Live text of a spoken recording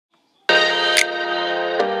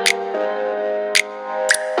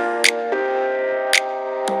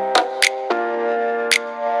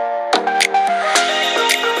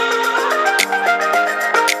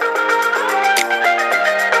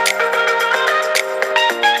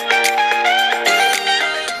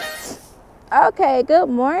Okay, good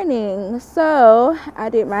morning. So I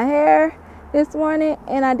did my hair this morning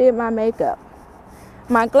and I did my makeup.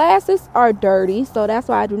 My glasses are dirty, so that's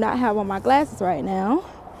why I do not have on my glasses right now.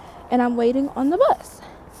 And I'm waiting on the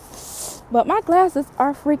bus. But my glasses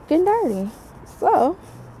are freaking dirty, so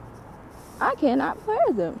I cannot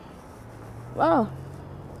wear them. Oh.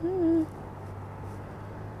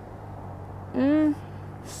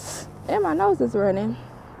 And my nose is running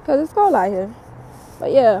because it's cold out here.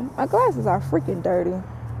 But yeah, my glasses are freaking dirty.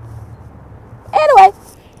 Anyway.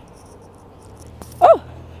 Oh.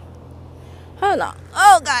 Hold on.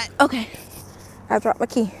 Oh, God. Okay. I dropped my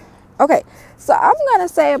key. Okay. So I'm going to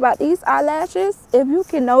say about these eyelashes, if you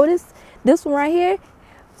can notice, this one right here,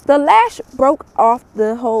 the lash broke off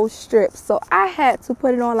the whole strip. So I had to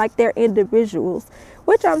put it on like they're individuals,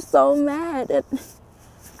 which I'm so mad that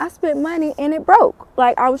I spent money and it broke.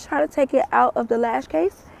 Like I was trying to take it out of the lash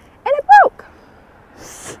case and it broke.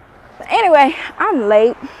 But anyway, I'm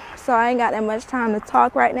late, so I ain't got that much time to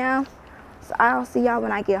talk right now. So I'll see y'all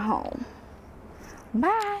when I get home.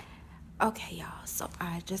 Bye. Okay, y'all. So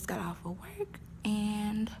I just got off of work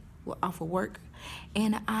and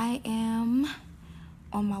I am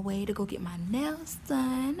on my way to go get my nails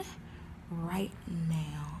done right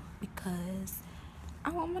now because I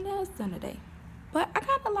want my nails done today. But I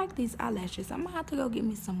kind of like these eyelashes. I'm gonna have to go get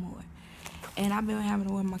me some more. And I've been having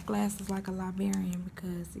to wear my glasses like a librarian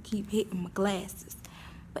because it keep hitting my glasses.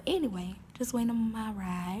 But anyway, just waiting on my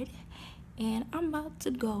ride. And I'm about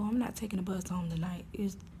to go. I'm not taking the bus home tonight.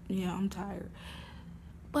 Yeah, I'm tired.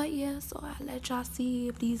 But yeah, so I'll let y'all see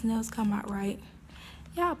if these nails come out right.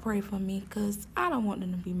 Y'all pray for me because I don't want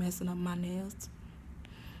them to be messing up my nails.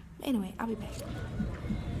 Anyway, I'll be back.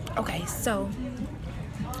 Okay, so,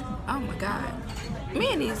 oh my God.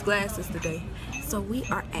 Me and these glasses today. So we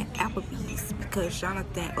are at Applebees because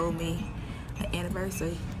Jonathan owed me an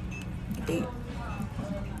anniversary date.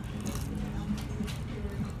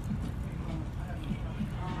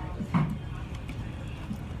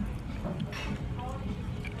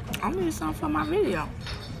 I'm gonna do something for my video,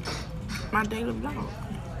 my daily vlog.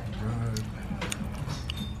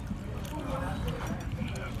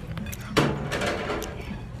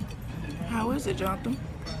 How is it, Jonathan?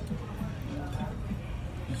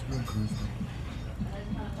 It's good, Chris.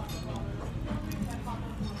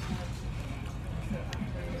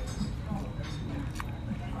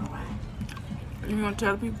 You want to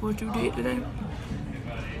tell the people what you did today? I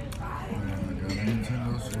got a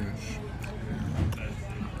Nintendo Switch.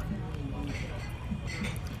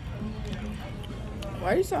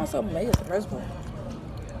 Why you sound so mega stressful?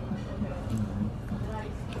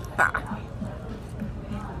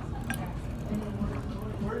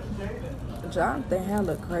 Jonathan hair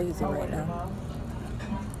look crazy right now.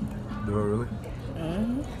 Do it really?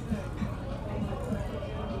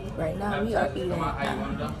 Right now we are eating.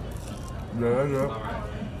 Yeah.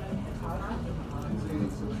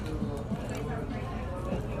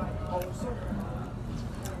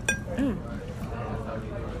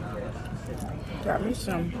 Got me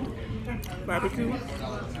some barbecue,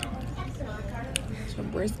 some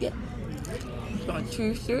brisket, some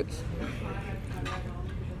cheese sticks.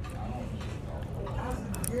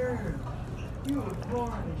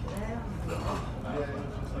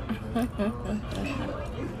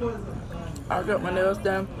 I got my nails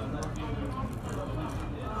done.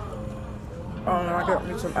 Oh, and I got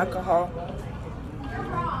me some alcohol.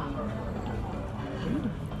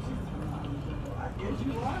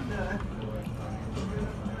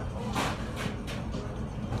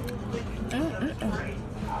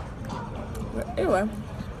 But anyway,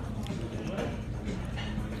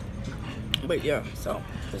 but yeah, so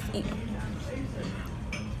just eat.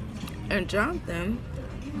 And Jonathan,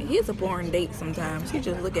 he's a boring date sometimes. He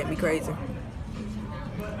just look at me crazy.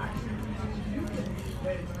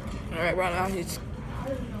 All right, right now he's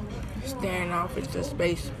staring off into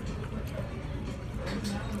space.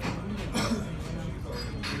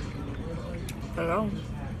 Hello.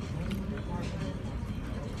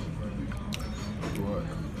 What?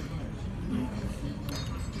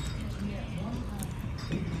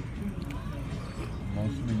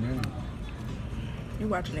 Watching the game. You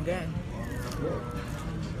watching the game?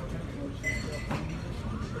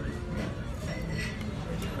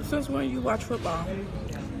 Since when you watch football?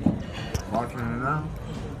 Watching it now?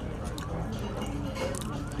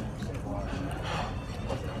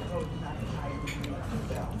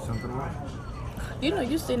 Something like? You know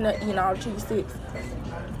you sitting there eating all the cheese sticks.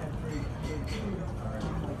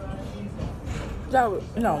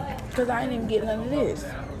 No, because I ain't even getting none of this.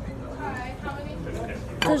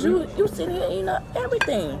 Because you sitting here eating up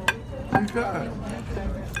everything. You got it.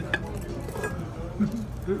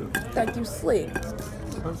 good. Think you slick.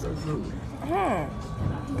 That's so good.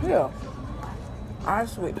 Yeah. I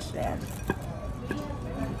switched then.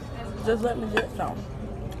 Just let me get some.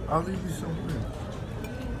 I'll leave you some here.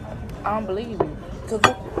 I don't believe you. Cause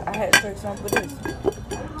look, I had to take some for this.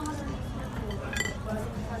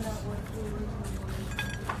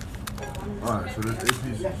 Alright, so there's 8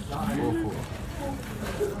 pieces.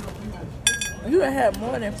 4. You done had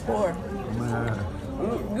more than 4. Man.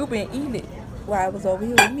 You been eating it while I was over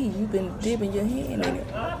here with me. You been dipping your hand in it.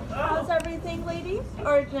 How's everything, ladies?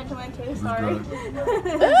 Or gentlemen, too, sorry.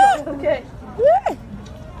 Good. Okay.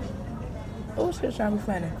 Oh, she's trying to be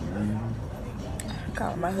funny.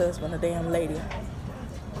 Calling my husband a damn lady.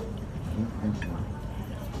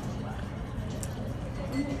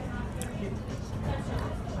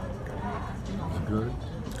 It's good.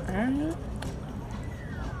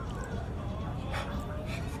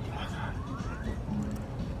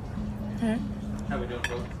 How we doing,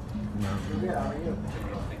 folks? Yeah. Thank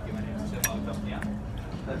you. My name is Jim. I'll come down.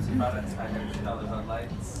 That's the products. I have $2 on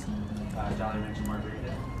lights. Jolly Rancher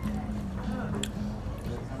margarita.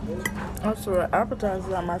 I swear,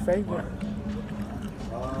 appetizers are my favorite.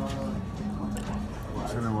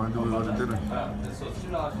 So then why do we go to dinner? This was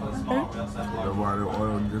 $2 for the small. We also have That's why they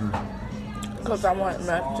oil dinner. Because I want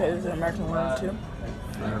mashed potatoes and macaroni too.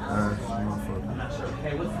 Fat ass motherfucker.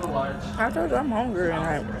 Okay, what's the large? I told you I'm hungry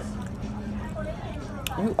tonight.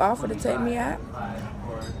 You offered to take me out,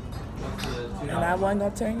 and I wasn't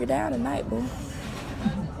gonna turn you down tonight, boo.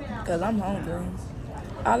 Cause I'm hungry.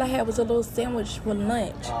 All I had was a little sandwich for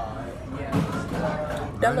lunch.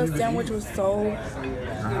 That little sandwich was so. I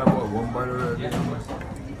have what, 1 bite of that?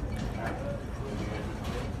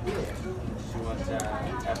 You want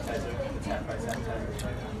appetizer? It's half price appetizer.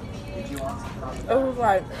 Did you want some? It was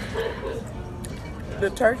like the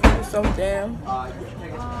turkey was so damn.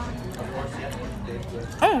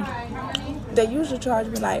 They usually charge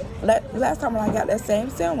me like last time when I got that same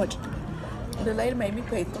sandwich, the lady made me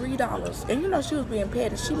pay $3, and you know she was being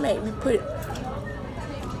petty. She made me put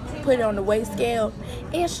it on the weight scale,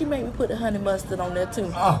 and she made me put the honey mustard on there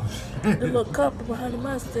too. Oh, The little cup of honey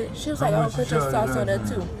mustard. She was How like, "Oh, much put you your charge sauce on there that,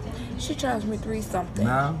 too." She charged me $3 something.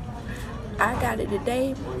 now? I got it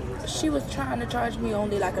today. She was trying to charge me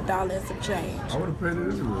only like $1 and some change. I would have paid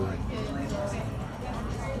it anyway.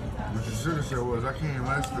 What you should have said was, I came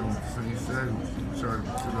last time, so you said you charged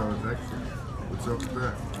me $2 extra. What's up with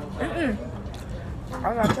that?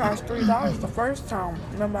 I got charged $3 the first time.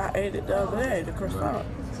 Remember I ate it the other day, the croissant.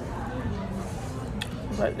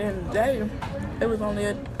 But then today, it was only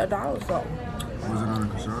 $1 something. Was it on the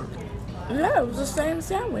croissant? Yeah, it was the same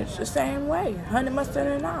sandwich, the same way. Honey mustard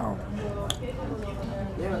and all.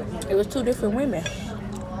 It was 2 different women.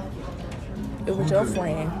 It was your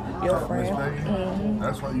friend. Your Miss friend. Peggy?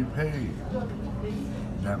 That's why you paid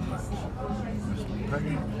that much. Miss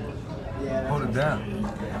Peggy, hold it down.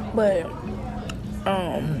 But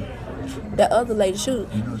the other lady, she was,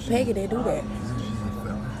 You know she- Peggy, they do that. She's a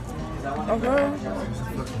felon. Okay. She's a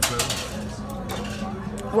fucking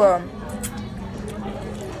felon. Well,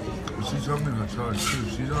 But she told me to charge too.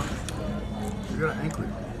 She got an anklet.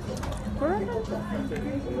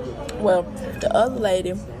 well, the other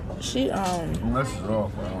lady, she Unless it's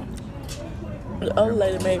off, bro. the other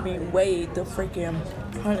lady made me weigh the freaking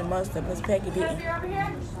honey mustard, Miss Peggy didn't.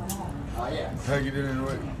 Peggy didn't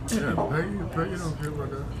wait. Yeah, Peggy don't care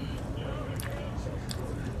about that.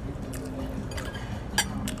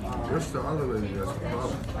 That's the other lady that's the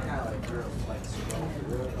problem.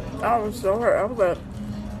 I was so hurt. I was like,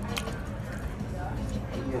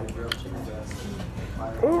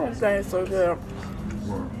 oh, I'm saying so good.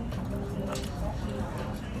 What?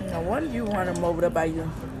 No wonder you want them over there by you.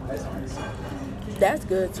 That's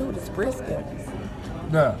good too, this brisket.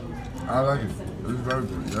 Yeah, I like it. It's very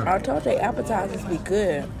good, yeah. I told you appetizers be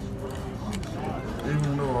good.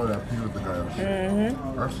 Even though all that peanut the guy was.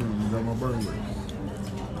 Mm-hmm. I should have got my burger with.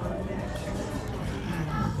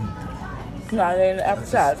 No, it ain't an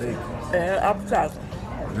That's a appetizer. steak. It ain't an appetizer.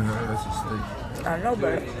 Yeah, that's a steak. I know,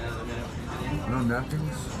 but No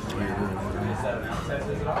napkins? Oh, yeah,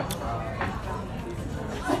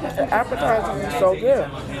 the appetizer is so good.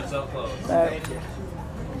 Like,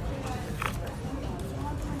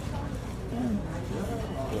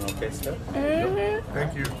 Okay, stuff.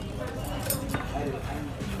 Thank you.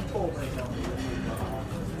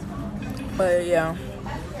 but yeah,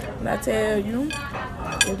 when I tell you,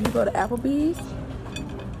 if you go to Applebees,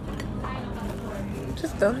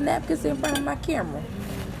 just throw the napkins in front of my camera.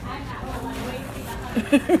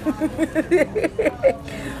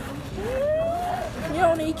 You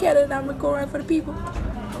don't need kettle and I'm recording for the people. I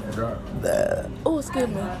forgot. Oh, excuse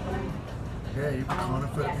me. Yeah, you calling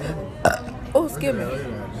for the people? Oh, excuse me. Look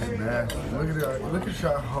at that. Just nasty. Look at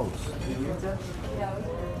your host.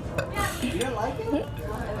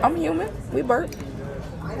 I'm human. We burp.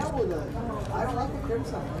 I know the. I don't like the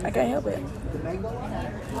crimson. I can't help it. The mango one.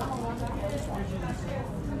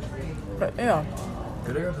 But yeah.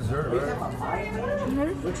 They got dessert, right?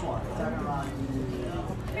 Which one?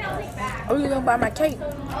 Oh, you gonna buy my cake?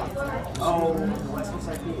 Oh, the West Coast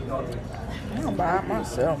IPA. I'm gonna buy it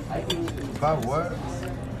myself. Buy what?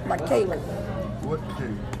 My cake. What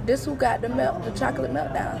cake? This who got the chocolate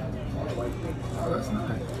meltdown. Oh, that's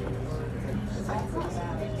nice.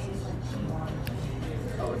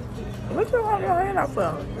 What you want your hand out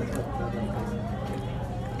for?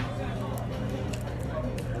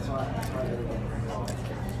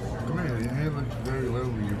 Come here, your hair looks very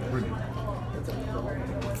lovely. You're pretty.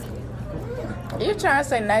 You trying to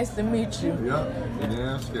say nice to meet you? Yep.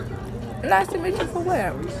 Yeah, skip it. Nice to meet you for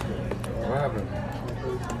what? What happened?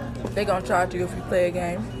 They gonna charge you if you play a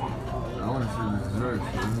game. I want to see the desserts.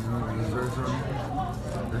 The desserts on here?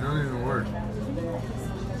 They don't even work.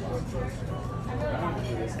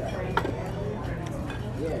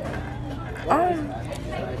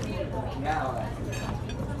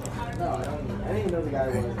 No, I didn't even know the guy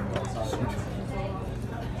was.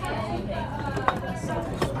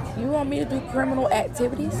 You want me to do criminal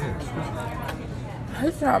activities? Yeah,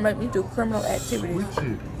 He's trying to make me do criminal activities. switch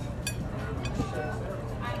it.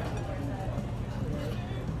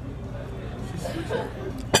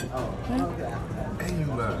 And you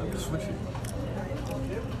lied. Switch it.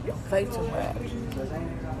 Play too much.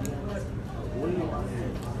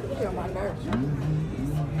 You're on my nerves.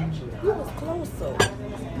 You was closer.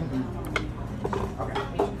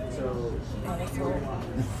 Asshole.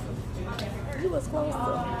 You was closer.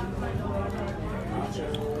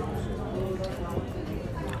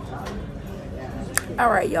 All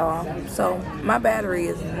right, y'all. So my battery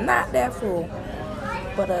is not that full,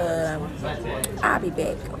 but I'll be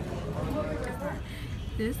back.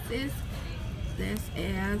 This is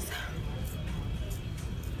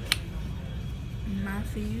my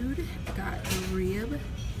food. Got the rib.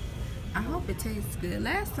 I hope it tastes good.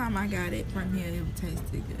 Last time I got it from here, it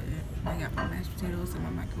tasted good. I got my mashed potatoes and my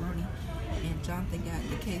macaroni, and Jonathan got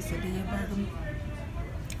the quesadilla burger,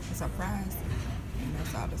 and some fries, and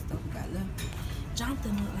that's all the stuff we got left.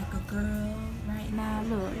 Jonathan look like a girl right now.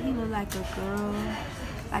 Look, he look like a girl.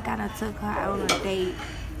 Like I done took her out on a date.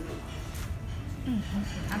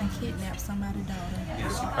 I done kidnapped somebody's daughter.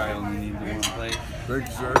 Yes, you probably only need the one plate. Thank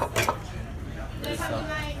you, sir.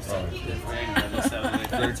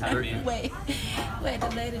 Wait, the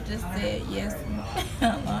lady just said yes.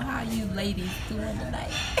 How you ladies doing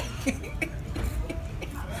tonight?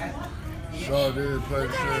 So did play the I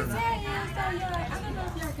shirt. don't know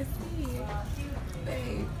if y'all can see it.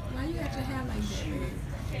 Babe, why you got your hair like that,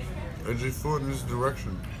 babe? I just flew in this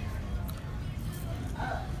direction.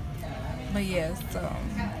 But yes, okay,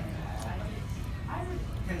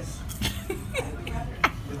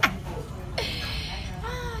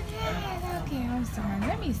 I'm sorry.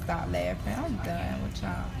 Let me stop laughing. I'm done with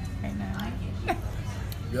y'all right now.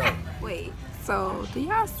 Yeah. Wait, so do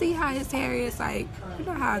y'all see how his hair is like, you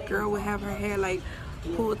know how a girl would have her hair like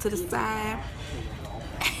pulled to the side?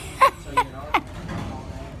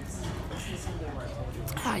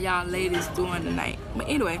 How y'all ladies doing tonight? But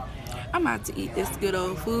anyway, I'm about to eat this good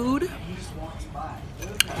old food.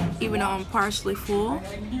 Even though I'm partially full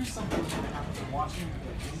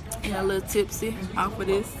and a little tipsy off of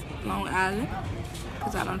this Long Island,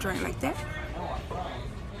 because I don't drink like that.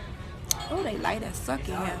 Oh, they light as suck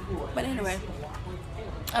in here. But anyway,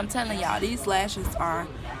 I'm telling y'all, these lashes are,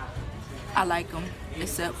 I like them,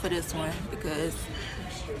 except for this one because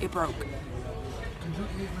it broke.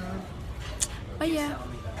 But yeah,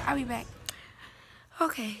 I'll be back.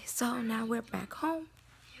 Okay, so now we're back home,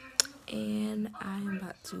 and I am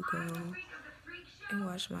about to go and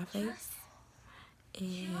wash my face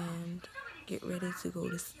and get ready to go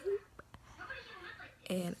to sleep.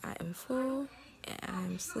 And I am full, and I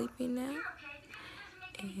am sleeping now.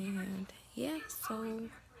 And yeah, so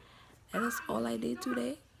that is all I did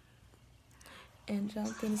today. And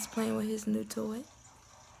Jonathan is playing with his new toy.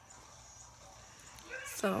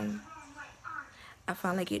 So I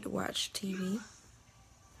finally get to watch TV,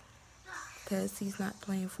 because he's not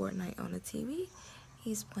playing Fortnite on the TV.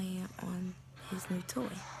 He's playing on his new toy.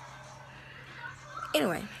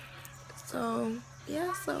 Anyway, so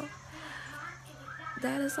yeah, so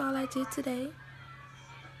that is all I did today.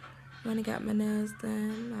 When I got my nails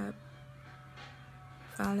done, I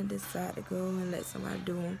finally decided to go and let somebody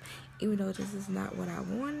do them, even though this is not what I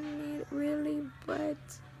wanted really, but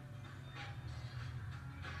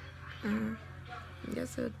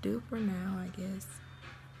Guess it'll do for now, I guess.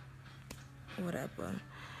 Whatever.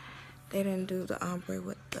 They didn't do the ombre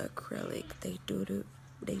with the acrylic. They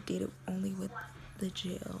did it only with the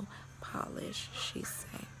gel polish, she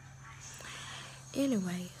said.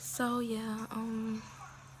 Anyway, so yeah, oh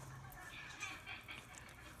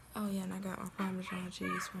yeah, and I got my Parmesan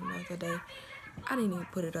cheese from the other day. I didn't even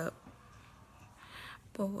put it up,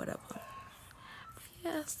 but whatever.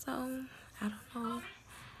 Yeah, so I don't know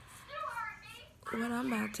what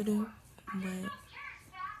I'm about to do, but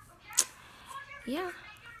yeah.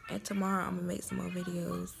 And tomorrow I'm gonna make some more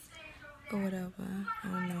videos or whatever. I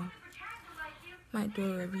don't know. Might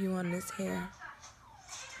do a review on this hair.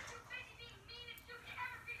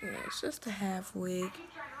 Yeah, it's just a half wig,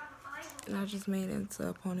 and I just made it into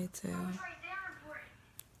a ponytail.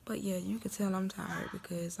 But yeah, you can tell I'm tired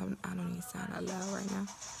because I don't even sound that loud right now.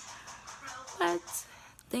 But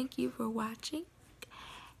thank you for watching.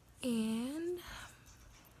 And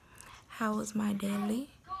how was my daily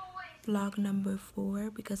vlog number 4?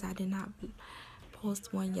 Because I did not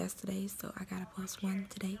post one yesterday, so I gotta post one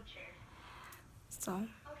today. So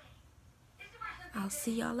I'll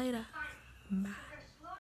see y'all later. Bye.